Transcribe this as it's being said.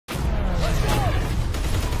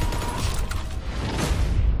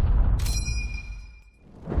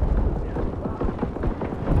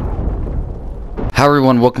Hi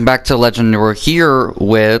everyone, welcome back to Legend. We're here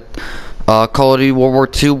with Call of Duty World War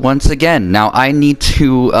II once again. Now I need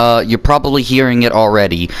to, you're probably hearing it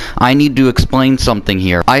already, I need to explain something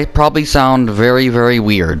here. I probably sound very, very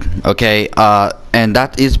weird, okay? And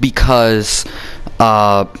that is because,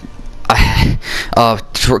 a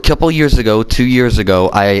couple years ago, 2 years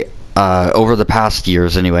ago, over the past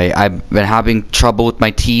years anyway, I've been having trouble with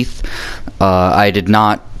my teeth. I did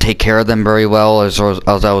not take care of them very well as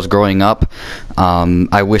I was growing up.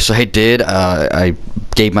 I wish I did. I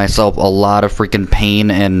gave myself a lot of freaking pain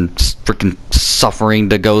and freaking suffering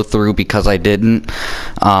to go through because I didn't.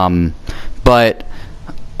 But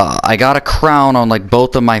I got a crown on like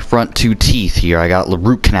both of my front two teeth here. I got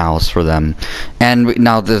root canals for them, and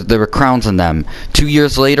now there were crowns in them. 2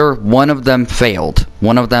 years later, one of them failed.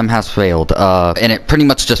 One of them has failed, and it pretty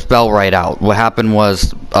much just fell right out. What happened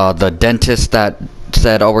was the dentist that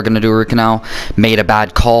said, "Oh, we're gonna do a root canal," made a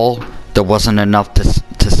bad call. There wasn't enough to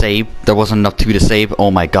save. There wasn't enough to save.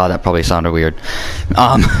 Oh my god, that probably sounded weird.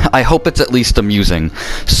 I hope it's at least amusing.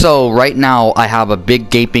 So right now I have a big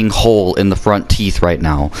gaping hole in the front teeth right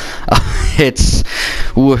now. It's,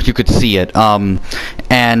 ooh, if you could see it.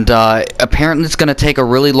 And apparently it's gonna take a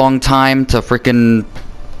really long time to freaking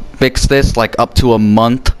fix this, like up to a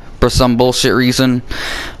month for some bullshit reason.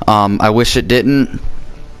 I wish it didn't.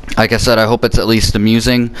 Like I said, I hope it's at least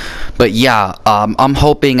amusing. But yeah, I'm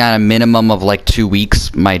hoping at a minimum of like 2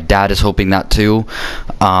 weeks. My dad is hoping that too.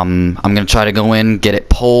 I'm gonna try to go in, get it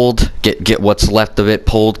pulled, get what's left of it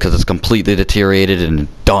pulled, because it's completely deteriorated and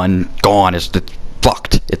done, gone. It's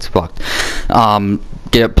fucked. It's fucked.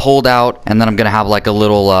 Get it pulled out, and then I'm gonna have like a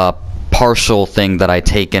little partial thing that I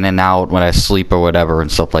take in and out when I sleep or whatever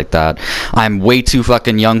and stuff like that. I'm way too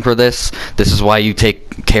fucking young for this. This is why you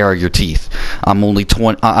take care of your teeth. I'm only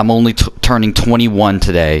turning 21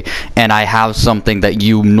 today, and I have something that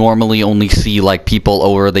you normally only see like people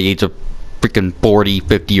over the age of freaking 40,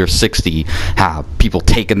 50, or 60 have. People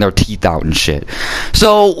taking their teeth out and shit.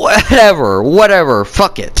 So whatever,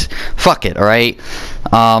 fuck it, alright?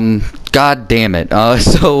 God damn it.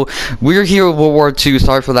 So we're here with World War II.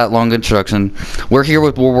 Sorry for that long introduction. We're here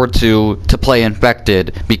with World War II to play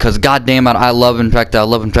Infected because god damn it, I love Infected.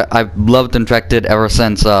 I've loved Infected ever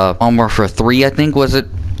since Modern Warfare 3, I think, was it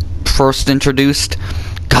first introduced.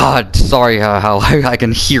 God, sorry how I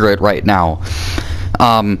can hear it right now.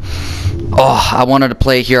 Oh, I wanted to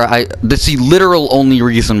play here. This is the literal only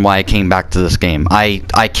reason why I came back to this game. I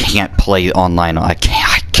can't play online. I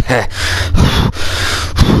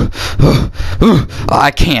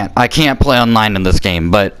can't play online in this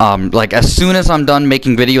game. But like as soon as I'm done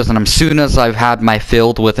making videos and as soon as I've had my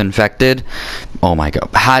fill with Infected, oh my god,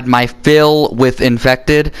 had my fill with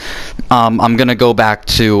Infected, I'm gonna go back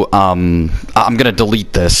to I'm gonna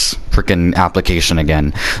delete this freaking application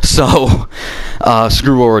again. So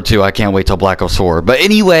screw World War II. I can't wait till Black Ops 4. But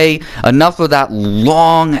anyway, enough of that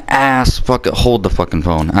long ass hold the fucking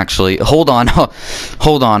phone. Actually, hold on.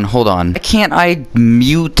 hold on. Why can't I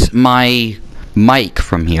mute my mic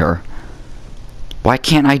from here? Why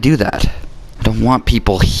can't I do that? I don't want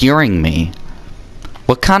people hearing me.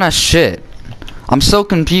 What kind of shit? I'm so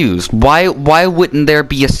confused. Why wouldn't there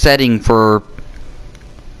be a setting for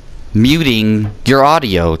muting your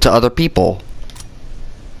audio to other people?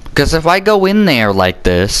 Because if I go in there like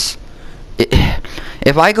this,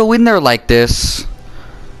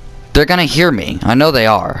 they're gonna hear me. I know they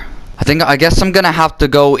are. I guess I'm gonna have to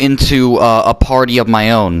go into a party of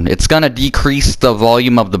my own. It's gonna decrease the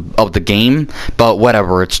volume of the game, but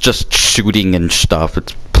whatever. It's just shooting and stuff.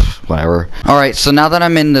 It's whatever. All right. So now that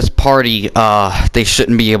I'm in this party, they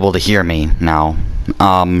shouldn't be able to hear me now.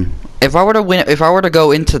 If I were to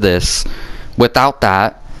go into this without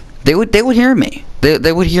that, they would hear me.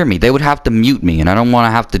 They would hear me. They would have to mute me, and I don't want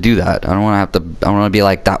to have to do that. I don't want to be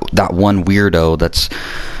like that one weirdo that's,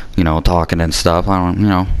 you know, talking and stuff. I don't, you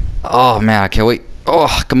know. Oh man, I can't wait.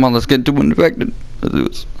 Oh, come on, let's get into Infected. Let's do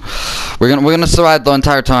this. We're gonna survive the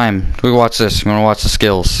entire time. We watch this. We're gonna watch the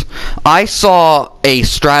skills. I saw a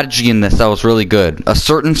strategy in this that was really good. A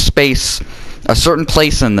certain place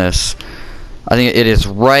in this. I think it is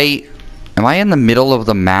right. Am I in the middle of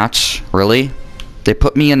the match? Really? They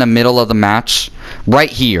put me in the middle of the match,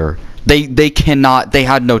 right here. They cannot. They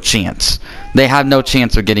had no chance. They have no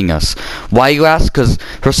chance of getting us. Why, you ask? Because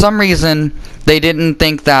for some reason they didn't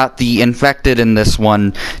think that the Infected in this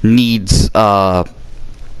one needs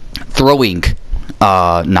throwing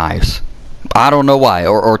knives. I don't know why,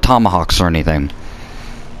 or tomahawks or anything.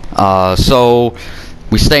 So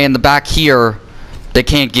we stay in the back here. They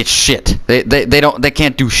can't get shit. They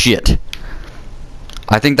can't do shit.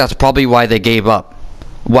 I think that's probably why they gave up.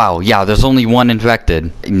 Wow, yeah, there's only one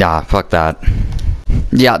infected. Nah, fuck that.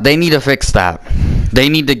 Yeah, they need to fix that. They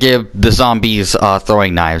need to give the zombies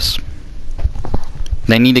throwing knives.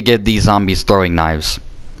 They need to give these zombies throwing knives.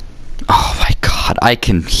 Oh my god, I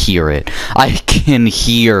can hear it. I can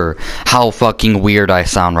hear how fucking weird I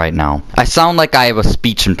sound right now. I sound like I have a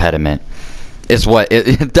speech impediment. Is what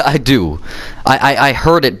I do. I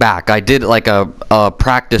heard it back. I did like a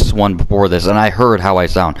practice one before this, and I heard how I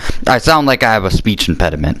sound. I sound like I have a speech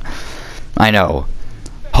impediment. I know.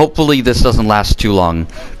 Hopefully this doesn't last too long.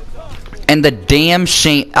 And the damn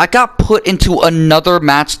shame, I got put into another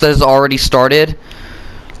match that has already started.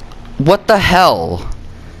 What the hell?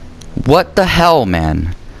 What the hell,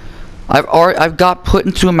 man? I've got put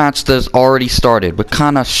into a match that has already started. What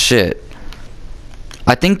kind of shit?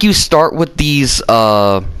 I think you start with these,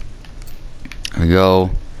 here we go.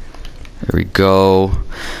 There we go.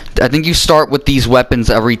 I think you start with these weapons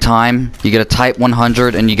every time. You get a Type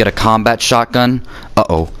 100 and you get a combat shotgun.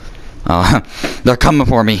 Uh-oh. They're coming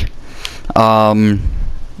for me. I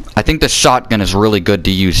think the shotgun is really good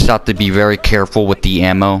to use. You have to be very careful with the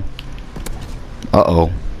ammo.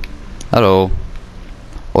 Uh-oh. Hello.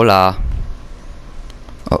 Hola.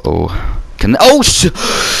 Uh-oh. Oh,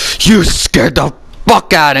 you scared the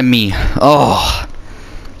fuck out of me. Oh.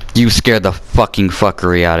 You scared the fucking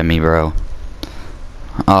fuckery out of me, bro.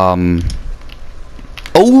 Oh,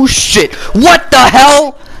 shit. What the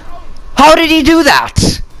hell? How did he do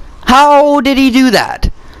that? How did he do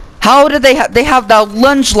that? How did they have that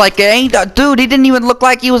lunge like it ain't that dude? He didn't even look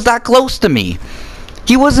like he was that close to me.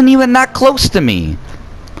 He wasn't even that close to me.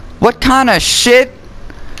 What kind of shit?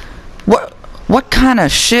 What kind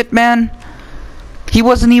of shit, man? He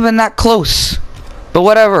wasn't even that close. But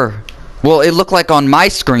whatever. Well, it looked like on my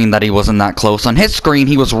screen that he wasn't that close. On his screen,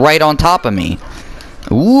 he was right on top of me.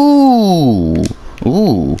 Ooh.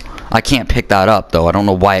 Ooh. I can't pick that up, though. I don't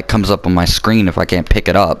know why it comes up on my screen if I can't pick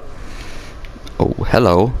it up. Oh,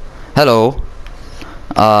 hello. Hello.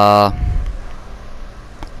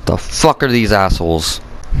 The fuck are these assholes?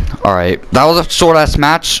 Alright. That was a short-ass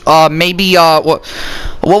match. Maybe, what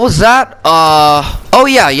was that? Oh,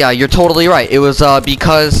 yeah, you're totally right. It was,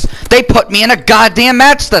 because they put me in a goddamn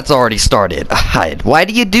match that's already started. Why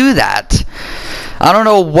do you do that? I don't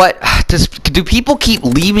know what... Do people keep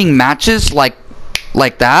leaving matches like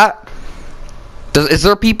that? Is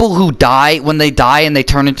there people who die, when they die and they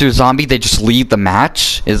turn into a zombie, they just leave the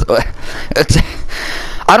match?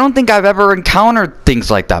 I don't think I've ever encountered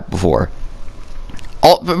things like that before.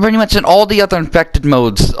 Pretty much in all the other infected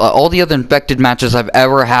modes, all the other infected matches I've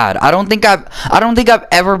ever had, I don't think I've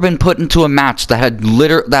ever been put into a match that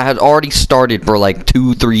had already started for like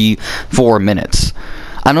 2, 3, 4 minutes.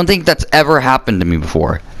 I don't think that's ever happened to me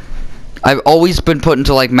before. I've always been put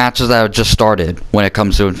into like matches that have just started when it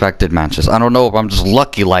comes to infected matches. I don't know if I'm just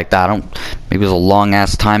lucky like that. Maybe it was a long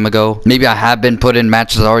ass time ago. Maybe I have been put in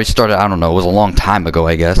matches that already started. I don't know. It was a long time ago,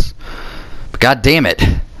 I guess. But god damn it.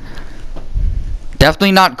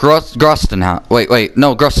 Definitely not Gruston House. Wait,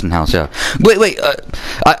 no, Gruston House, yeah. Wait,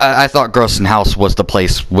 I thought Gruston House was the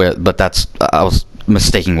place where, but that's, I was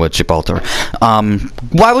mistaken with Gibraltar.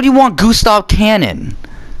 Why would you want Gustav Cannon?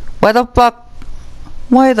 Why the fuck?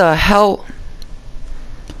 Why the hell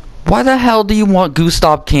do you want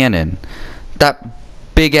Gustav Cannon? That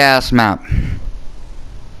big ass map.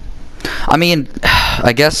 I mean,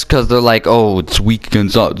 I guess because they're like, oh, it's weak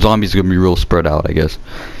against zombies, gonna be real spread out, I guess.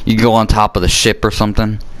 You can go on top of the ship or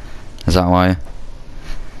something. Is that why?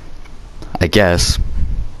 I guess.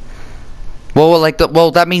 Well,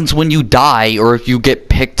 that means when you die, or if you get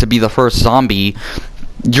picked to be the first zombie,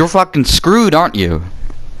 you're fucking screwed, aren't you?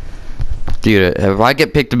 Dude, if I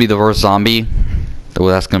get picked to be the first zombie, well,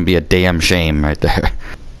 that's gonna be a damn shame right there.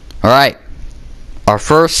 Alright. Our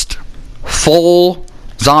first full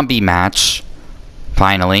zombie match.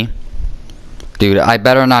 Finally. Dude, I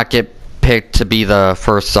better not get picked to be the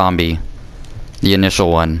first zombie. The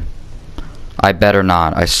initial one. I better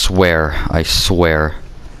not. I swear. I swear.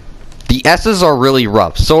 The S's are really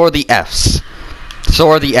rough. So are the F's. So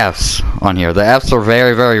are the F's on here. The F's are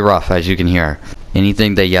very, very rough, as you can hear.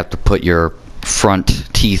 Anything that you have to put your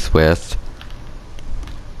front teeth with.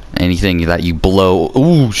 Anything that you blow.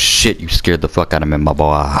 Ooh, shit. You scared the fuck out of me, my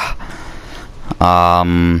boy.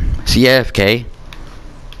 CFK.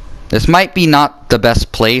 This might be not the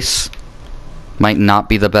best place. Might not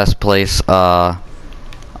be the best place. I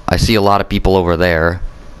see a lot of people over there.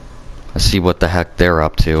 Let's see what the heck they're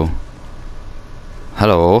up to.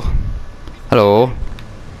 Hello. Hello.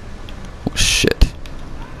 Oh, shit.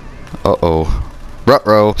 Uh-oh.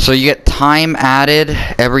 Ruh-roh. So you get time added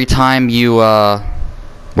every time you,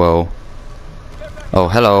 whoa. Oh,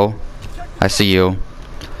 hello. I see you.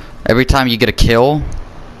 Every time you get a kill.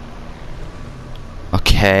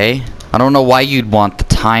 Okay. I don't know why you'd want the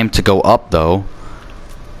time to go up, though.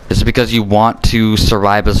 Is it because you want to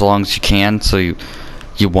survive as long as you can, so you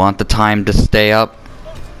want the time to stay up?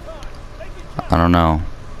 I don't know.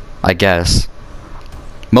 I guess.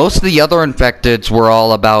 Most of the other infecteds were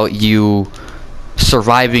all about you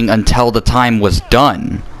surviving until the time was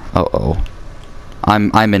done. Uh-oh. I'm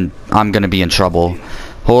gonna be in trouble.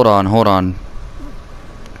 Hold on.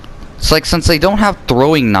 It's like, since they don't have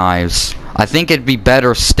throwing knives, I think it'd be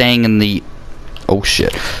better staying in the... Oh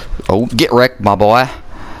shit. Oh, get wrecked, my boy.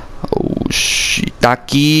 Oh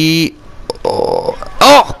shitaki.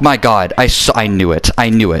 Oh my god. I knew it.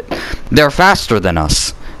 They're faster than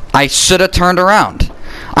us. I should have turned around.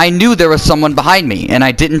 I knew there was someone behind me, and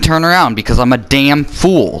I didn't turn around because I'm a damn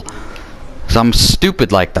fool. Because I'm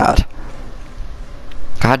stupid like that.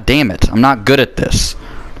 God damn it. I'm not good at this.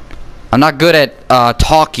 I'm not good at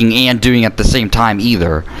talking and doing it at the same time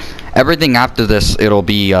either. Everything after this, it'll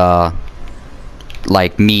be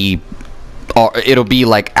like me, or it'll be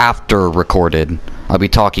like after recorded. I'll be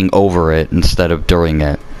talking over it instead of during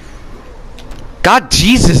it. God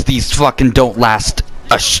Jesus, these fucking don't last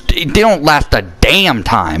they don't last a damn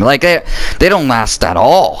time. Like they don't last at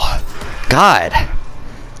all. God.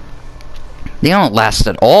 They don't last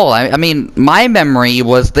at all. I mean, my memory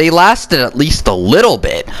was they lasted at least a little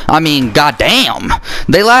bit. I mean, goddamn.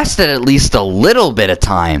 They lasted at least a little bit of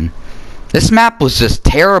time. This map was just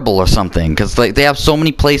terrible or something, because like they have so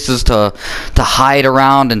many places to hide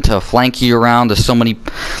around and to flank you around. There's so many,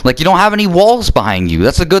 like, you don't have any walls behind you.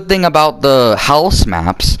 That's a good thing about the house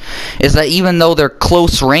maps, is that even though they're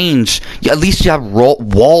close range, at least you have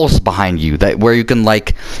walls behind you that where you can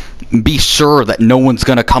like be sure that no one's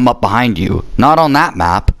gonna come up behind you. Not on that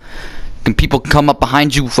map. People come up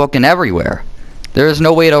behind you fucking everywhere. There is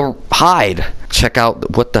no way to hide. Check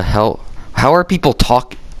out what the hell. How are people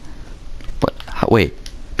talking? Wait,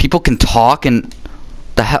 people can talk and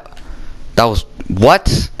the hell? That was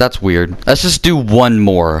what? That's weird. Let's just do one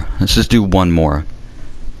more.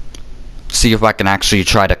 See if I can actually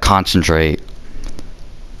try to concentrate.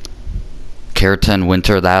 Keratin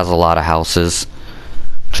Winter, that has a lot of houses.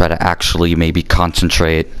 Try to actually maybe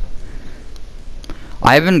concentrate.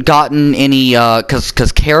 I haven't gotten any cause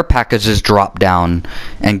care packages drop down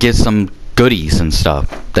and give some goodies and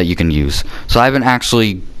stuff that you can use. So I haven't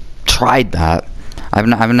actually tried that. I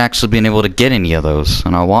haven't actually been able to get any of those,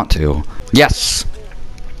 and I want to. Yes,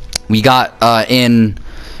 we got in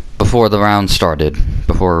before the round started,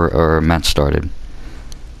 before our match started.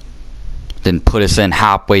 Didn't put us in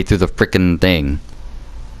halfway through the freaking thing.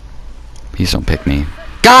 Please don't pick me.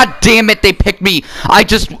 God damn it, they picked me.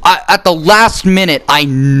 At the last minute, I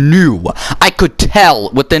knew. I could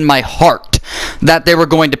tell within my heart that they were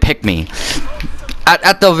going to pick me.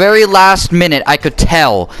 At the very last minute, I could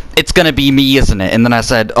tell it's gonna be me, isn't it? And then I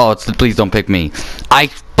said, oh, please don't pick me. I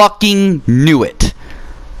fucking knew it.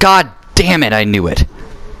 God damn it, I knew it.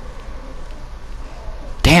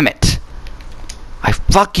 Damn it. I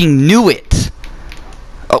fucking knew it.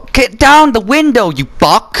 Oh, get down the window, you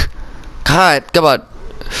fuck. God, come on.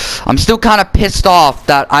 I'm still kind of pissed off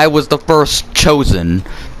that I was the first chosen.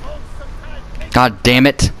 God damn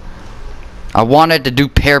it. I wanted to do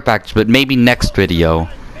pair packs, but maybe next video,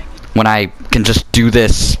 when I can just do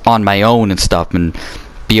this on my own and stuff, and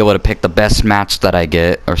be able to pick the best match that I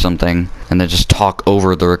get or something, and then just talk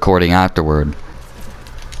over the recording afterward.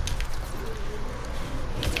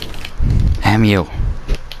 Damn you.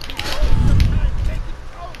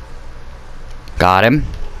 Got him.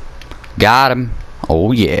 Got him.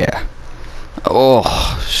 Oh yeah.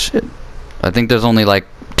 Oh shit. I think there's only like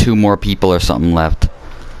 2 more people or something left.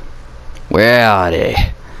 Where are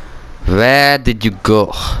they? Where did you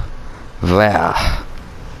go?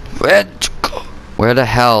 Where'd you go? Where the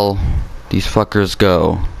hell these fuckers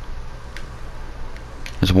go?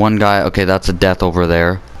 There's one guy. Okay, that's a death over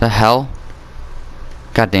there. The hell?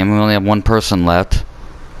 God damn, we only have 1 person left.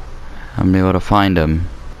 I'm able to find him.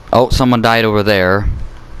 Oh, someone died over there.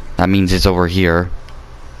 That means he's over here.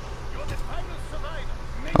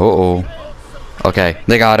 Uh-oh. Okay,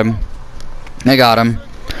 they got him. They got him.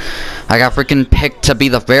 I got freaking picked to be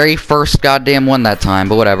the very first goddamn one that time,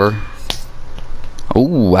 but whatever.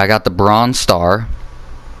 Ooh, I got the bronze star.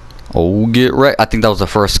 Oh, get right. I think that was the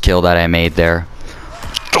first kill that I made there.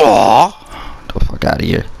 Oh, get the fuck out of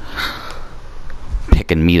here.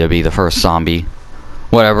 Picking me to be the first zombie.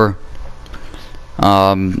 Whatever.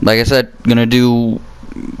 Like I said, gonna do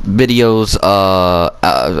videos,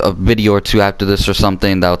 a video or two after this or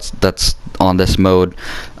something that's on this mode.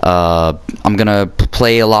 I'm gonna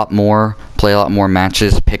play a lot more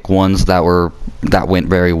matches, pick ones that went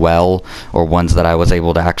very well, or ones that I was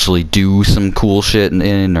able to actually do some cool shit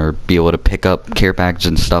in, or be able to pick up care package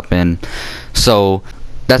and stuff in. So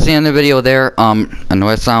that's the end of the video there. I know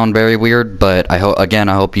I sound very weird, but I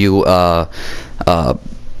hope you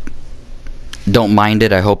don't mind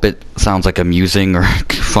it. I hope it sounds like amusing or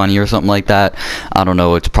funny or something like that. I don't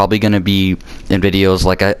know. It's probably going to be in videos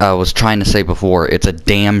like I was trying to say before. It's a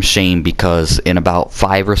damn shame because in about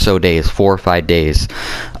 4 or 5 days,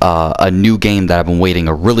 a new game that I've been waiting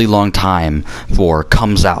a really long time for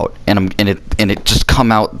comes out, and it just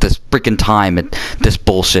come out this freaking time, and this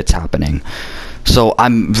bullshit's happening. So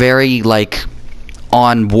I'm very like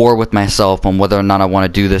on war with myself on whether or not I want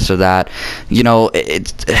to do this or that. You know,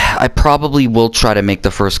 I probably will try to make the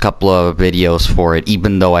first couple of videos for it,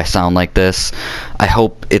 even though I sound like this. I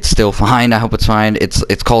hope it's still fine. I hope it's fine.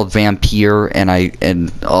 It's called Vampire, and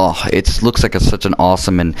it looks like it's such an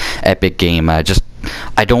awesome and epic game. I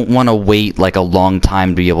don't want to wait like a long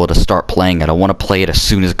time to be able to start playing it. I want to play it as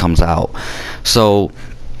soon as it comes out. So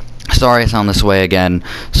sorry I sound this way again.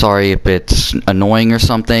 Sorry if it's annoying or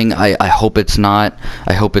something. I hope it's not.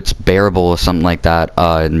 I hope it's bearable or something like that,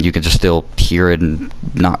 and you can just still hear it and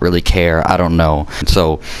not really care. I don't know.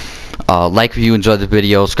 So like if you enjoyed the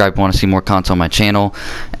video, subscribe if you want to see more content on my channel,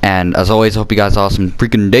 and as always, I hope you guys have an awesome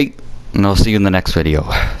freaking day, and I'll see you in the next video.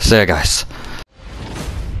 See ya, guys.